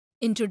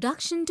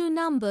Introduction to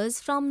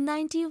numbers from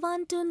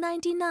 91 to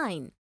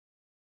 99.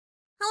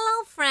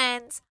 Hello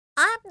friends,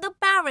 I'm the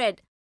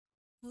parrot.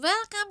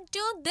 Welcome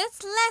to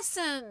this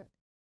lesson.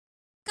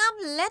 Come,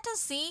 let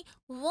us see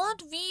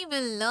what we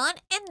will learn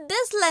in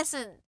this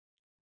lesson.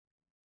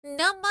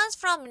 Numbers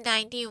from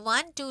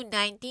 91 to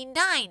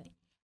 99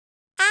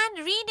 and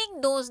reading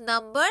those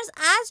numbers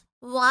as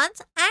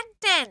ones and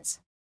tens.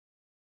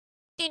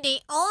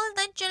 Today all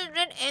the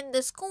children in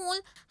the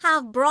school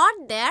have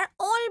brought their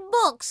old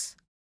books.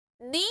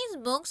 These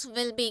books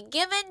will be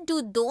given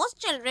to those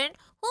children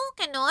who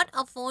cannot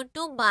afford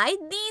to buy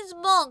these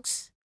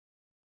books.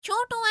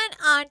 Chotu and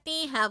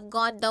Aarti have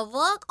got the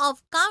work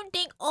of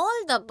counting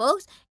all the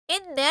books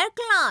in their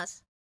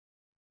class.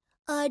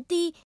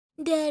 Aarti,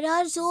 there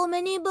are so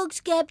many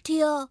books kept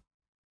here.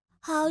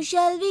 How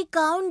shall we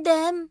count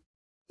them?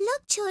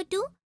 Look,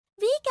 Chotu,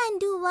 we can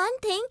do one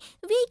thing.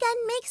 We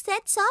can make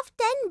sets of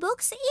 10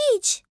 books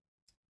each.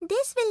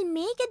 This will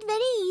make it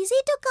very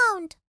easy to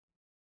count.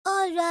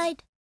 All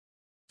right.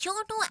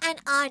 Chotu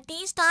and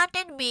Aarti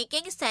started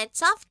making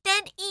sets of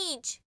 10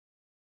 each.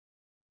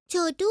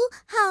 Chotu,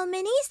 how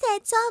many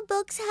sets of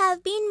books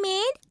have been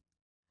made?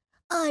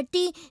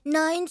 Aarti,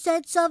 9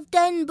 sets of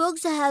 10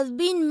 books have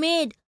been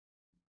made.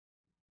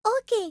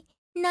 Okay,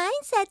 9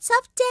 sets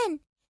of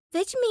 10,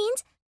 which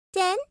means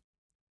 10,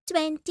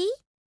 20,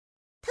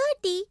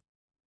 30,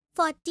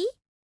 40,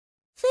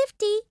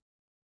 50,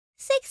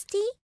 60,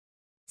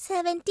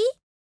 70,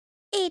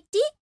 80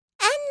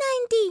 and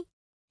 90.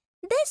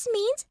 This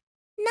means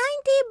 90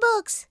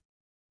 books.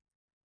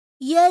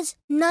 Yes,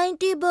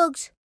 90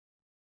 books.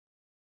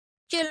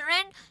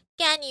 Children,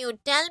 can you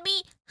tell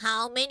me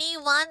how many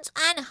ones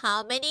and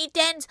how many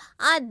tens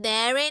are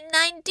there in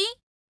 90?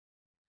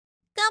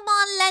 Come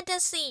on, let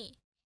us see.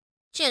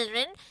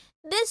 Children,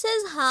 this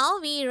is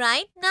how we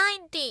write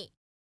 90.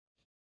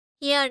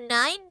 Here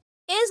 9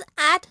 is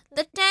at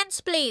the tens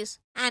place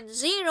and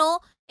 0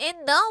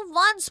 in the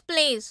ones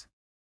place.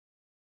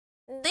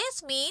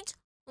 This means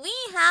we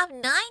have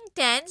 9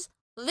 tens,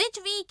 which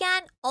we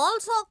can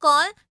also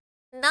call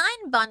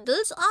 9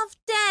 bundles of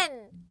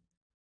 10,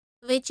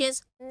 which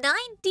is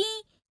 90,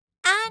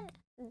 and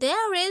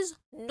there is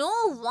no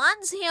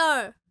ones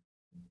here.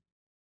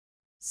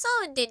 So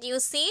did you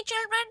see,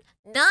 children?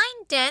 9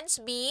 tens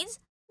means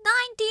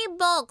 90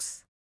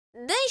 books.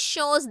 This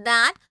shows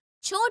that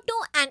Chotu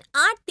and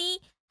Aarti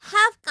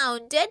have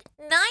counted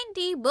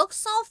 90 books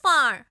so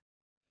far.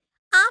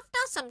 After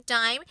some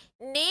time,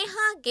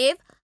 Neha gave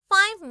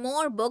 5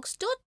 more books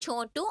to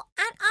Chotu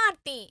and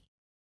Aarti.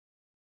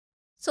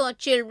 So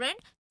children,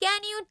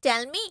 can you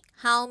tell me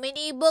how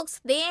many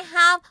books they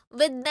have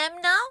with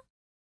them now?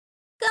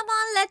 Come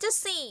on, let us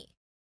see.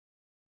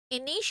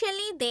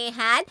 Initially they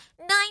had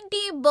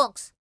 90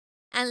 books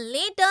and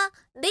later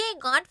they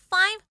got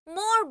 5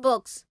 more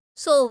books.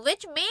 So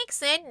which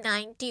makes it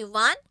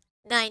 91,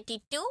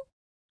 92,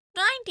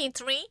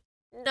 93,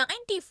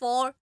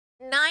 94,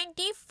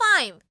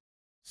 95.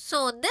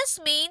 So this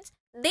means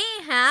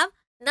they have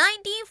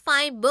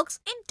 95 books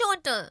in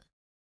total.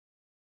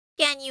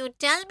 Can you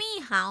tell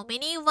me how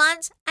many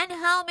ones and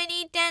how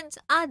many tens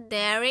are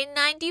there in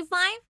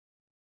 95?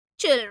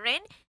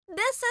 Children,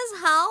 this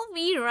is how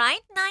we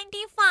write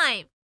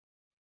 95.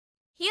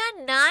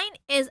 Here 9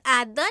 is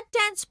at the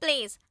tens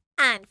place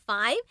and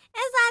 5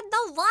 is at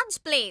the ones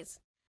place.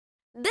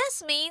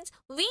 This means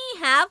we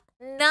have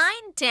 9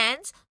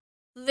 tens,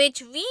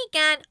 which we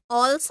can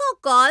also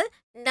call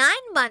 9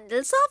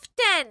 bundles of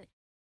 10,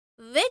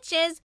 which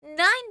is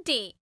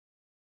 90.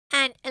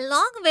 And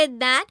along with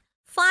that,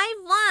 5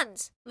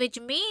 ones, which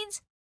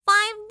means 5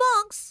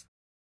 books.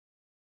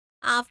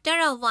 After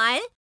a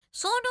while,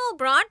 Sonu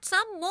brought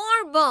some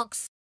more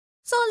books.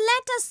 So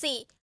let us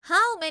see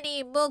how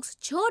many books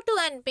Chotu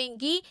and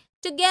Pinky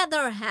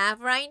together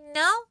have right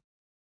now.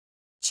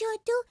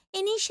 Chotu,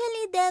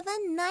 initially there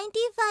were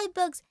 95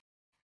 books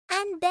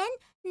and then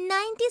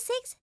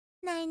 96,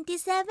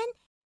 97,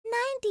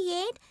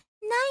 98,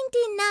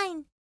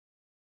 99.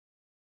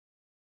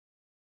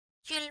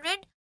 Children,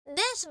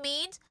 this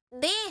means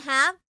they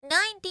have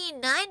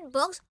 99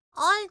 books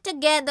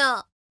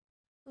altogether.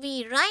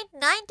 We write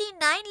 99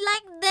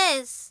 like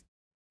this.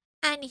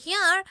 And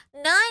here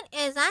 9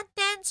 is at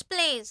tens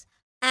place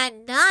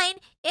and 9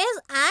 is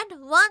at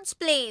ones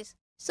place.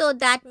 So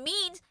that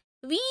means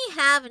we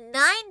have 9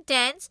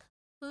 tens,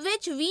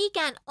 which we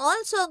can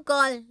also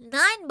call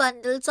 9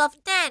 bundles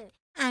of 10,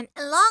 and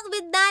along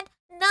with that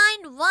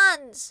 9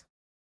 ones.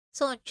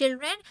 So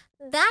children,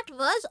 that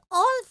was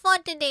all for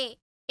today.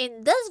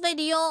 In this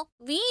video,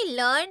 we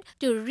learned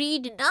to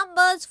read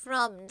numbers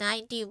from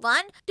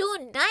 91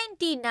 to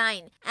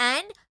 99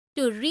 and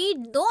to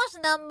read those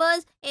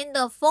numbers in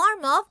the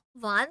form of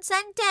ones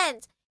and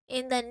tens.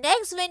 In the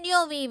next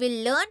video, we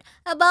will learn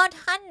about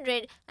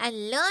 100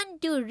 and learn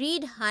to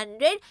read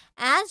 100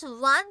 as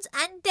ones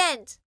and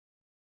tens.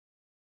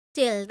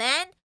 Till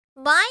then,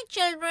 bye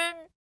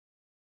children.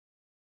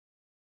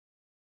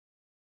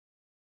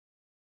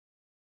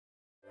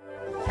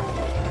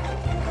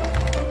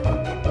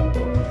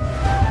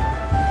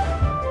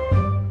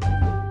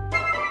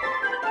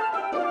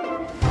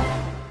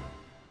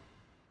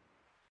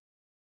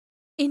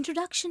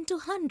 Introduction to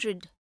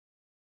 100.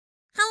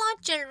 Hello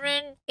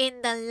children,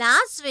 in the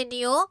last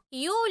video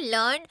you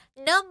learned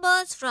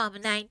numbers from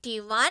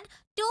 91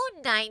 to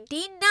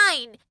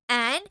 99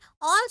 and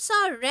also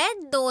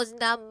read those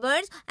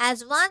numbers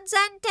as ones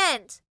and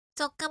tens.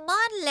 So come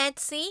on,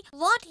 let's see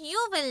what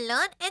you will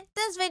learn in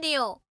this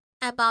video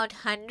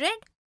about 100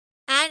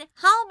 and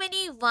how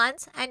many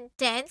ones and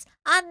tens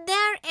are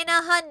there in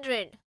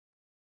 100.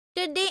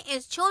 Today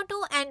is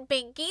Chotu and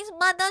Pinky's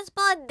mother's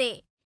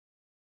birthday.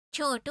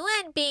 Chotu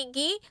and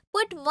Pinky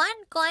put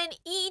one coin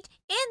each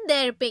in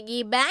their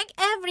piggy bank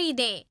every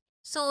day.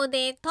 So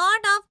they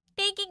thought of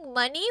taking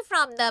money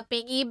from the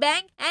piggy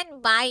bank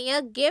and buy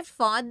a gift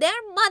for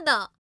their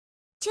mother.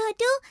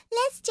 Chotu,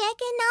 let's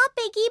check in our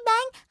piggy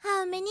bank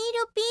how many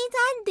rupees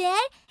are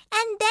there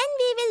and then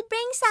we will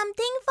bring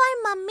something for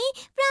mummy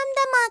from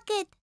the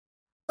market.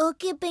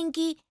 Okay,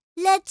 Pinky,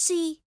 let's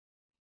see.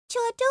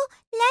 Chotu,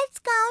 let's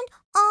count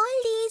all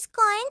these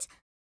coins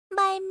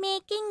by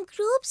making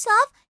groups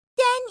of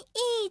 10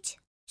 each.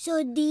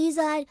 So these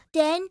are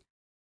 10,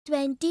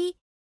 20,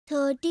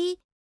 30,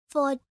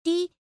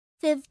 40,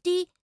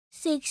 50,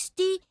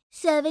 60,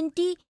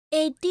 70,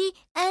 80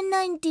 and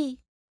 90.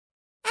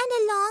 And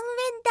along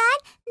with that,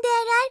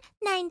 there are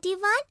 91,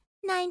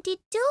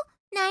 92,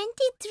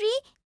 93,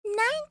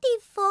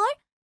 94,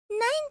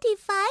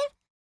 95,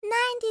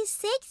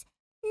 96,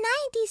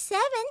 97,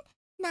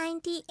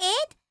 98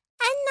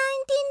 and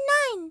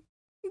 99.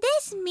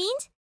 This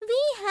means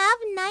we have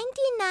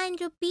 99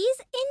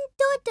 rupees in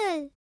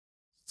total.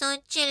 So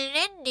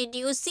children, did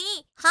you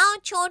see how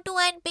Chotu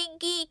and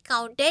Pinky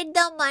counted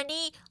the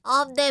money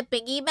of their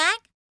piggy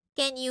bank?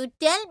 Can you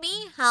tell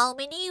me how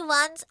many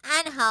ones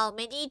and how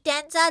many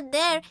tens are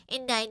there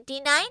in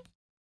 99?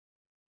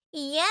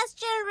 Yes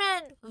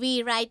children,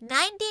 we write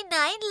 99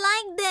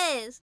 like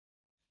this.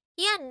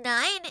 Here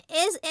 9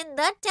 is in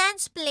the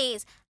tens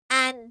place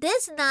and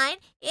this 9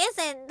 is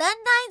in the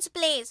nines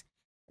place.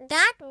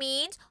 That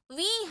means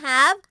we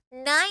have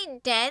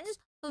 9 tens,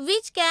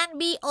 which can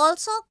be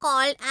also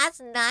called as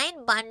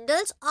 9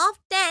 bundles of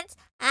tens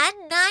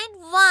and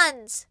 9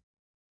 ones.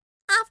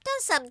 After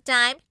some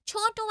time,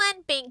 Chotu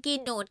and Pinky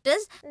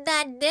noticed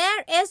that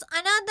there is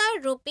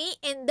another rupee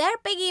in their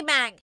piggy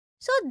bank.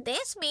 So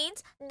this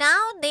means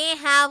now they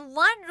have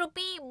 1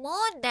 rupee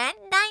more than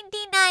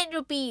 99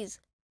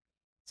 rupees.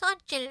 So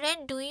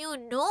children, do you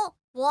know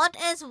what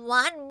is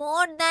 1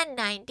 more than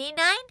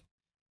 99?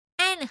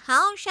 And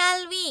how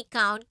shall we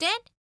count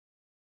it?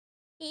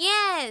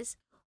 Yes,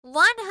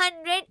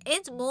 100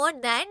 is more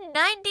than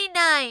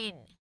 99.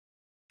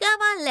 Come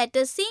on, let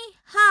us see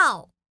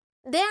how.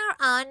 There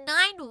are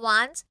 9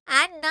 ones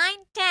and 9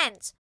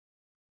 tens.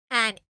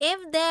 And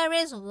if there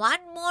is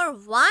one more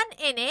 1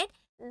 in it,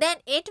 then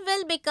it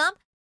will become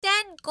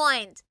 10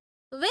 coins,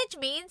 which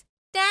means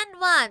 10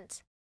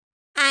 ones.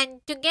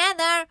 And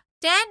together,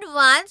 10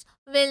 ones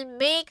will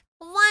make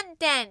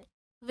 110,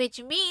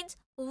 which means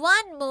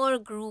one more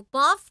group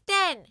of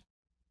 10.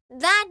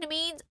 That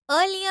means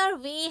earlier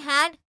we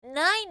had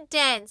 9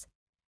 tens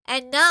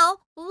and now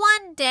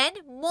 1 10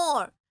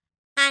 more.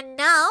 And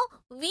now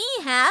we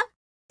have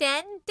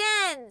 10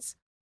 tens,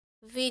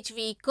 which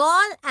we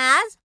call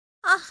as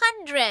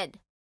 100.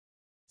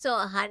 So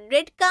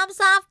 100 comes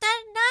after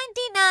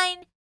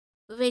 99,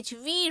 which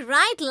we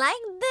write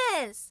like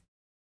this.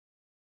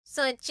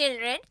 So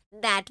children,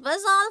 that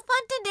was all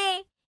for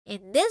today.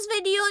 In this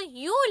video,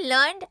 you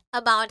learned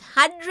about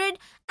 100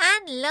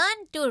 and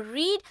learned to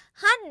read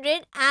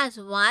 100 as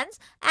ones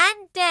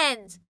and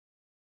tens.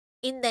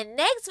 In the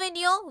next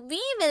video, we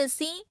will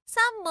see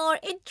some more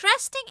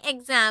interesting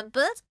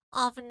examples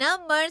of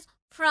numbers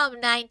from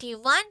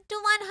 91 to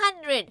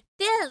 100.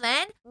 Till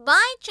then,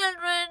 bye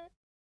children.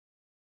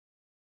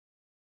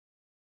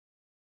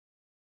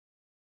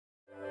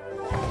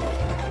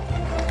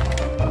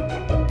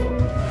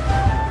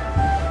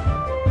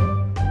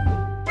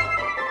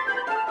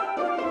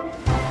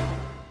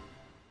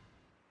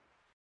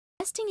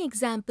 Interesting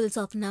examples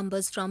of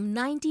numbers from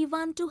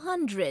 91 to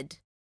 100.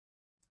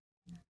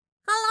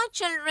 Hello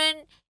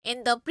children,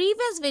 in the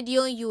previous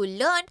video you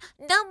learned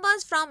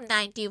numbers from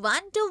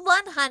 91 to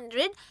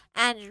 100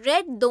 and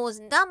read those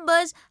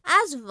numbers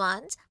as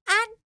ones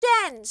and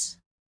tens.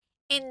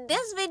 In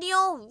this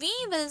video we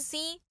will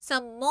see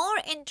some more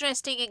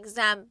interesting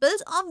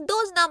examples of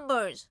those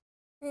numbers.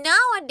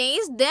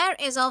 Nowadays there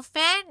is a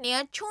fair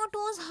near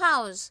Chotu's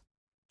house.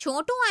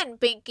 Chotu and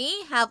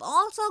Pinky have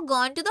also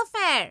gone to the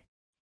fair.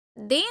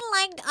 They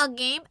liked a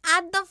game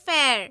at the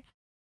fair.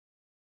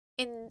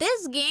 In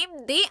this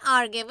game, they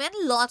are given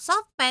lots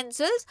of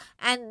pencils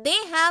and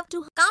they have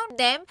to count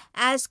them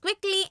as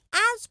quickly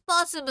as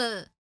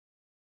possible.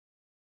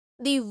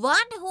 The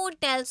one who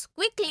tells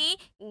quickly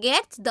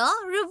gets the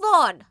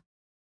reward.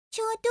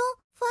 Chotu,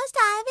 first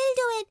I will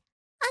do it.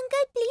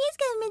 Uncle, please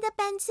give me the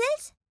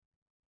pencils.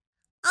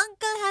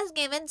 Uncle has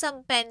given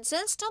some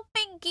pencils to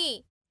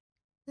Pinky.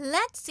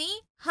 Let's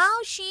see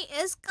how she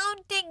is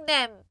counting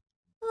them.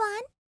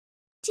 1,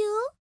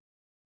 2,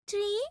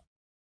 3,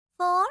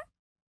 4,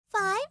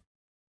 5,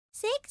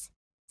 6,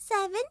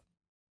 7,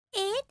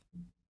 8,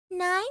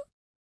 9,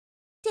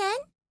 10,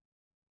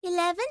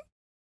 11,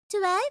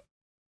 12,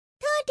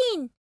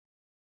 13.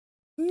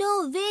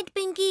 No, wait,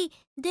 Pinky.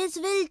 This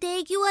will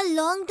take you a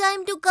long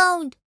time to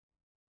count.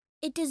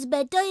 It is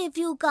better if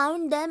you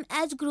count them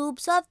as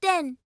groups of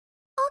 10.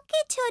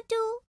 Okay,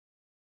 Chotu.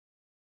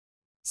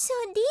 So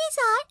these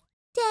are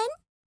 10,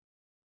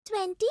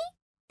 20,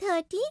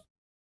 30,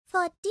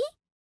 40,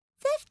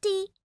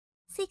 50,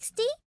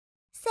 60,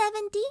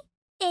 70,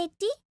 80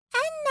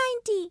 and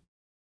 90.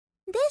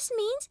 This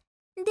means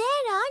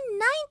there are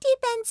 90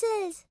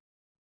 pencils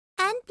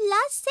and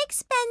plus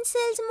 6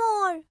 pencils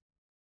more.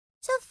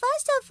 So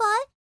first of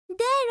all,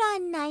 there are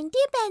 90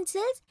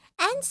 pencils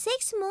and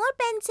 6 more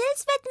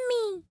pencils with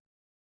me.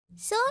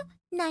 So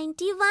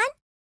 91,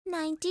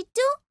 92,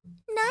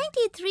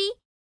 93,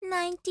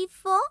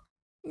 94,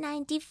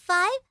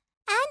 95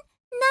 and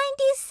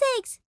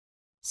 96.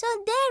 So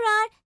there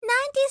are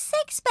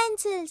 96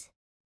 pencils.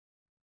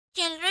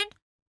 Children,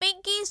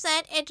 Pinky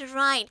said it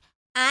right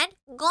and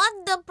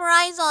got the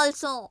prize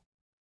also.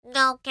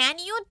 Now can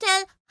you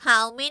tell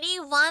how many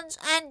ones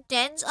and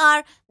tens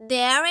are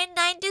there in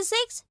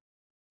 96?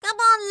 Come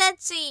on,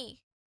 let's see.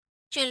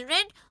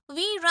 Children,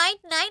 we write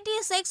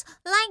 96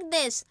 like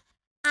this.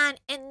 And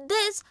in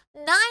this,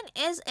 9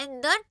 is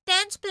in the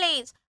tens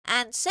place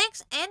and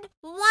 6 in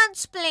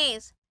ones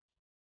place.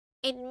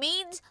 It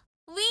means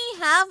we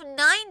have 9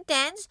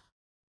 tens,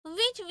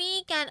 which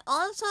we can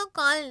also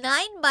call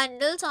 9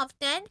 bundles of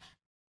 10,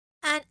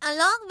 and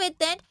along with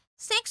it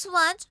 6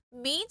 ones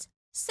means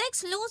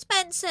 6 loose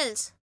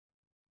pencils.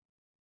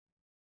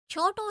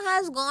 Chotu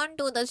has gone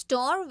to the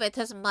store with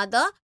his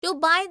mother to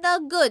buy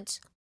the goods.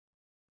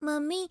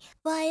 Mummy,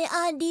 why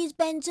are these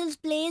pencils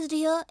placed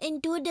here in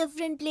 2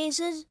 different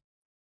places?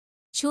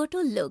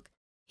 Chotu, look.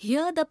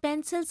 Here the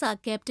pencils are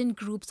kept in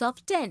groups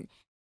of 10.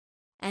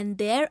 And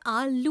there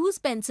are loose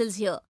pencils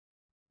here.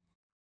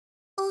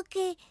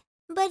 Okay,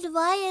 but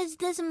why is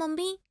this,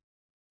 Mummy?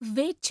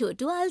 Wait,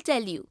 Chotu, I'll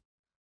tell you.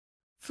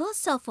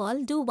 First of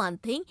all, do one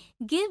thing.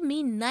 Give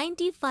me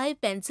 95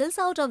 pencils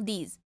out of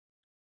these.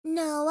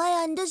 Now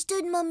I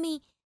understood,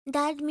 Mummy.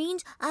 That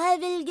means I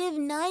will give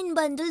 9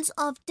 bundles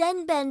of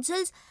 10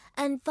 pencils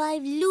and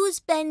 5 loose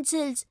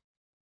pencils.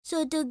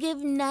 So to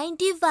give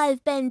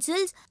 95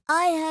 pencils,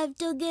 I have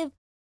to give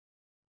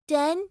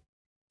 10,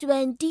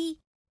 20,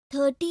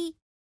 30,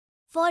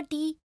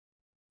 40,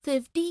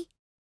 50,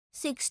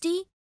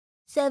 60,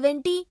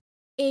 70,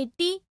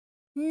 80,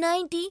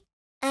 90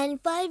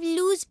 and 5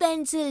 loose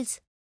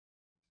pencils.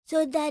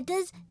 So that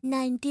is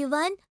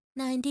 91,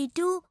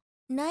 92,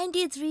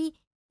 93,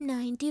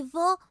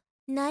 94,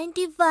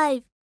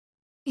 95.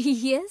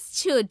 Yes,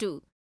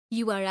 Chotu.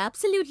 You are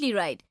absolutely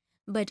right.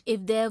 But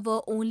if there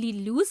were only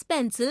loose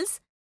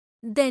pencils,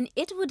 then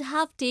it would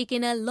have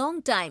taken a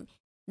long time.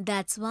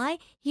 That's why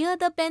here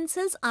the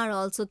pencils are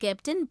also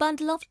kept in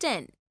bundle of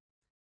 10.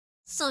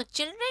 So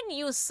children,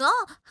 you saw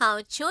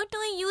how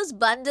Chotu used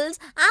bundles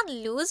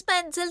and loose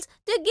pencils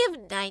to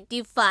give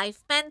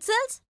 95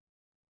 pencils.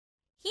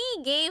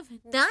 He gave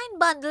 9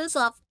 bundles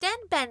of 10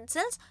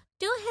 pencils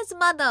to his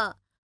mother,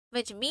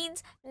 which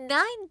means 9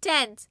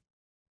 tens,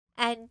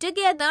 and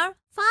together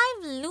 5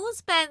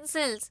 loose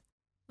pencils,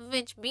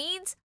 which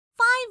means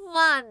 5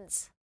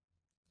 ones.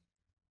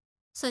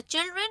 So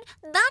children,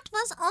 that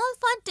was all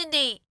for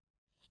today.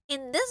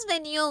 In this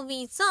video,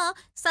 we saw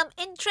some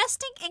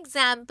interesting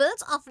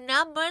examples of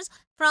numbers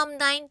from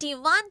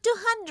 91 to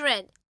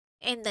 100.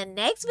 In the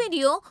next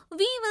video,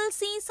 we will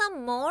see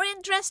some more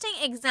interesting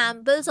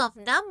examples of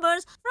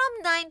numbers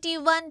from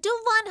 91 to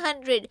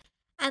 100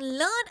 and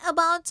learn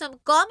about some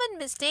common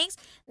mistakes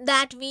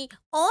that we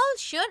all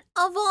should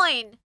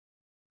avoid.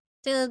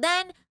 Till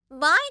then,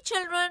 bye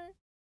children.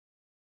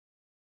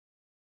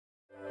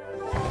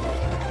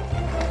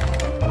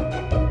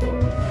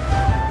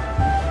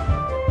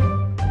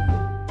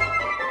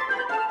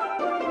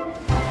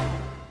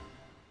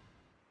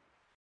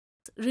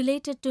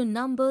 Related to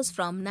numbers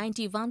from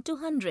 91 to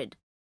 100.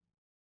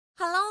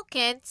 Hello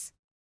kids.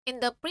 In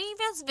the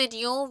previous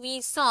video,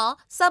 we saw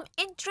some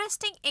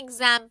interesting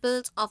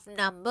examples of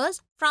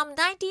numbers from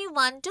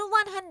 91 to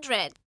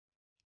 100.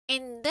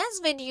 In this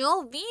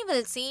video, we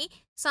will see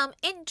some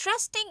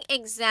interesting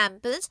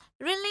examples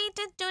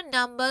related to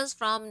numbers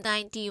from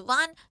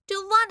 91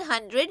 to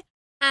 100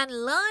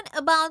 and learn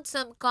about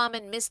some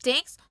common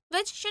mistakes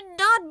which should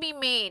not be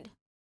made.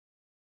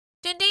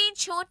 Today,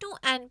 Chotu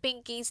and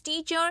Pinky's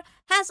teacher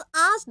has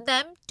asked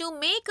them to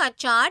make a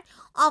chart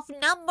of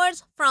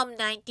numbers from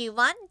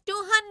 91 to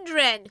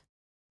 100.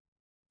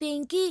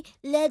 Pinky,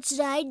 let's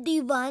write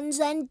the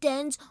ones and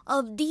tens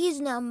of these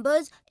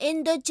numbers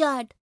in the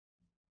chart.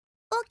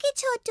 Okay,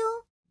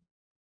 Chotu.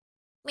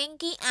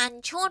 Pinky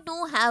and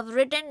Chotu have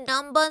written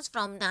numbers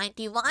from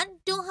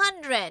 91 to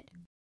 100.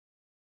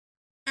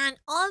 And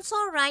also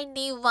write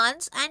the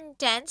ones and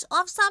tens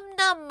of some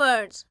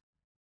numbers.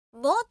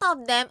 Both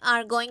of them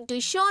are going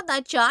to show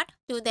the chart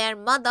to their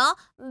mother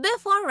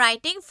before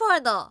writing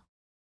further.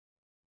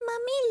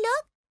 Mummy,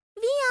 look,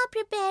 we are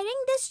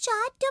preparing this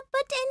chart to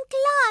put in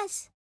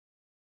class.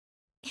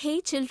 Hey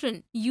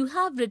children, you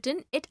have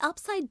written it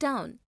upside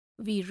down.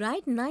 we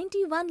write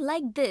 91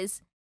 like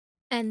this,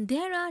 and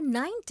there are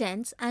 9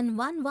 tens and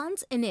 1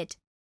 ones in it.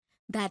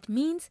 That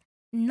means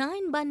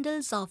 9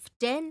 bundles of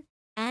 10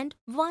 and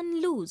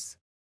 1 loose.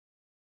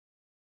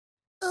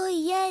 Oh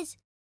yes,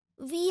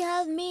 we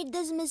have made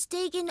this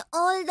mistake in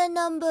all the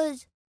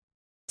numbers.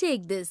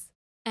 Take this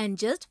and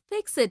just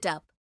fix it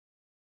up.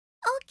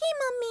 Okay,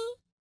 Mummy.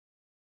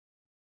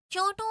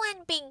 Chotu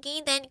and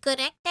Pinky then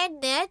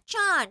corrected their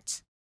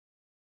charts.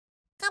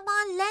 Come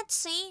on, let's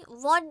see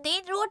what they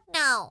wrote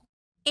now.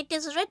 It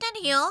is written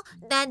here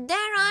that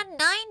there are 9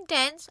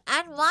 tens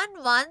and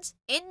 1 ones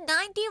in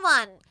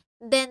 91.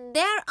 Then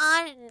there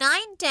are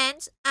 9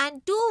 tens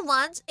and 2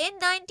 ones in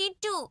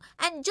 92.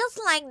 And just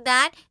like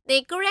that,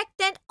 they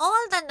corrected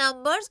all the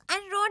numbers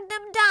and wrote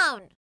them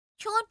down.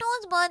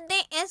 Chotu's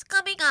birthday is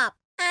coming up.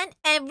 And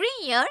every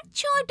year,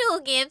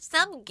 Chotu gives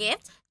some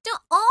gifts to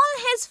all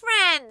his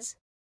friends.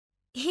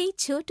 Hey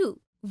Chotu,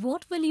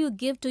 what will you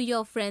give to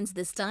your friends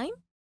this time?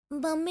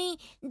 Mummy,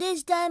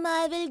 this time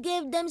I will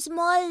give them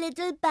small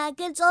little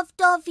packets of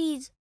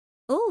toffees.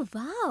 Oh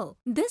wow,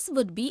 this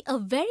would be a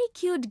very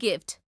cute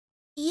gift.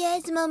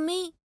 Yes,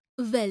 Mummy.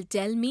 Well,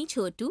 tell me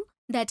Chotu,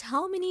 that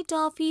how many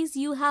toffees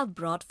you have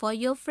brought for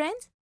your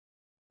friends?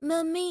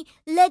 Mummy,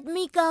 let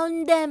me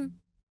count them.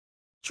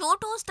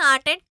 Chotu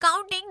started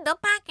counting the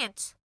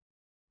packets.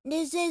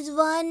 This is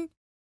 1,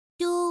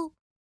 2,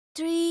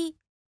 3,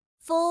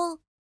 4,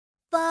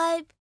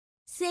 5,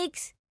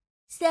 6,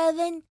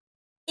 7,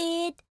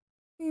 8,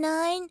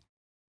 9,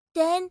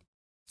 10.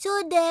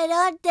 So there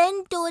are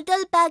 10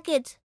 total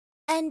packets.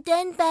 And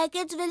 10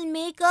 packets will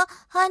make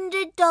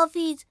 100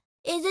 toffees.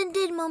 Isn't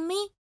it,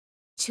 Mummy?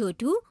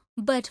 Chotu,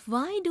 but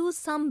why do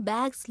some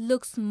bags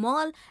look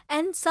small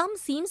and some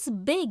seems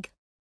big?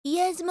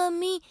 Yes,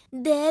 Mummy.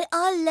 There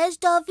are less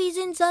toffees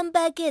in some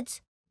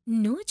packets.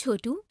 No,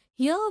 Chotu.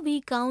 Here we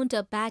count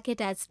a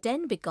packet as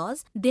 10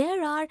 because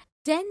there are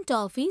 10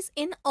 toffees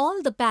in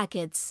all the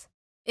packets.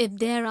 If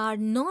there are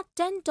not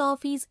 10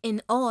 toffees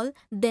in all,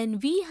 then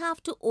we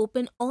have to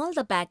open all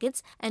the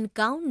packets and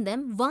count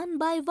them one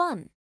by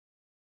one.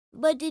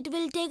 But it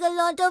will take a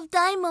lot of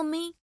time,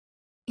 Mummy.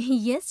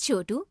 Yes,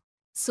 Chotu.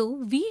 So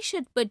we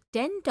should put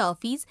 10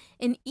 toffees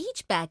in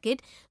each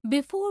packet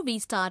before we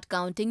start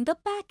counting the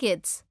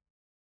packets.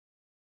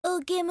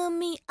 Okay,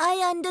 Mummy, I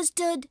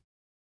understood.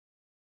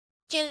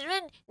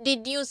 Children,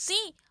 did you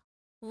see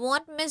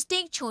what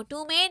mistake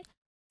Chotu made?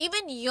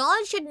 Even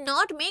y'all should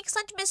not make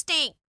such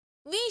mistake.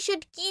 We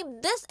should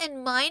keep this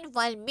in mind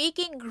while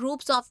making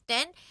groups of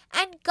 10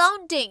 and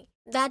counting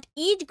that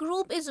each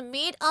group is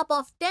made up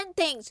of 10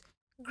 things.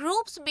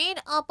 Groups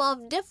made up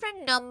of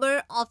different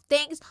number of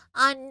things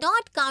are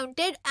not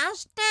counted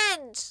as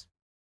tens.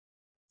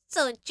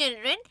 So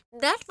children,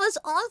 that was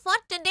all for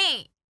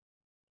today.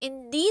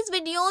 In these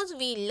videos,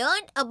 we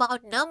learned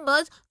about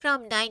numbers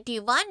from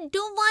 91 to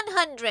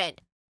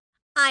 100.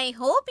 I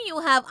hope you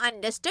have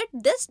understood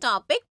this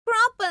topic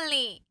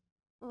properly.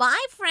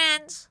 Bye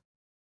friends.